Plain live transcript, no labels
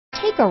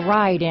Take a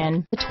ride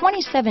in the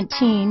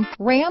 2017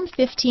 Ram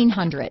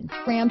 1500.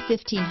 Ram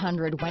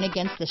 1500 went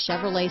against the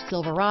Chevrolet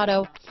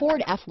Silverado,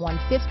 Ford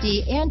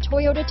F-150, and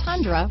Toyota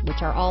Tundra,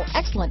 which are all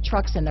excellent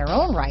trucks in their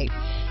own right.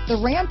 The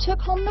Ram took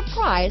home the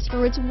prize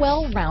for its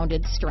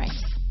well-rounded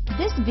strengths.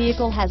 This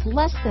vehicle has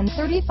less than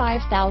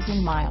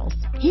 35,000 miles.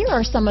 Here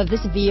are some of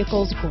this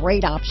vehicle's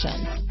great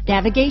options: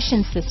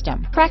 navigation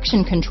system,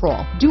 traction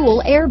control,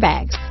 dual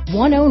airbags,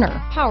 one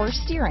owner, power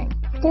steering,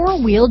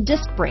 four-wheel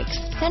disc brakes,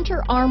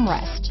 center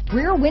armrest,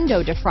 rear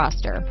window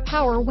defroster,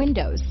 power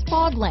windows,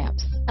 fog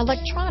lamps,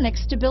 electronic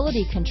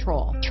stability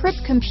control, trip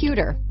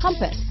computer,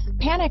 compass,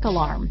 panic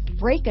alarm,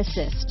 brake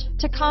assist,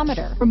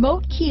 tachometer,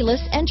 remote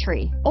keyless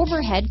entry,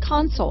 overhead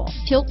console,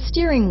 tilt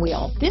steering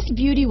wheel. This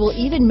beauty will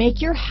even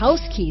make your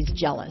house keys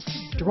jealous.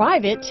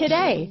 Drive it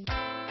today.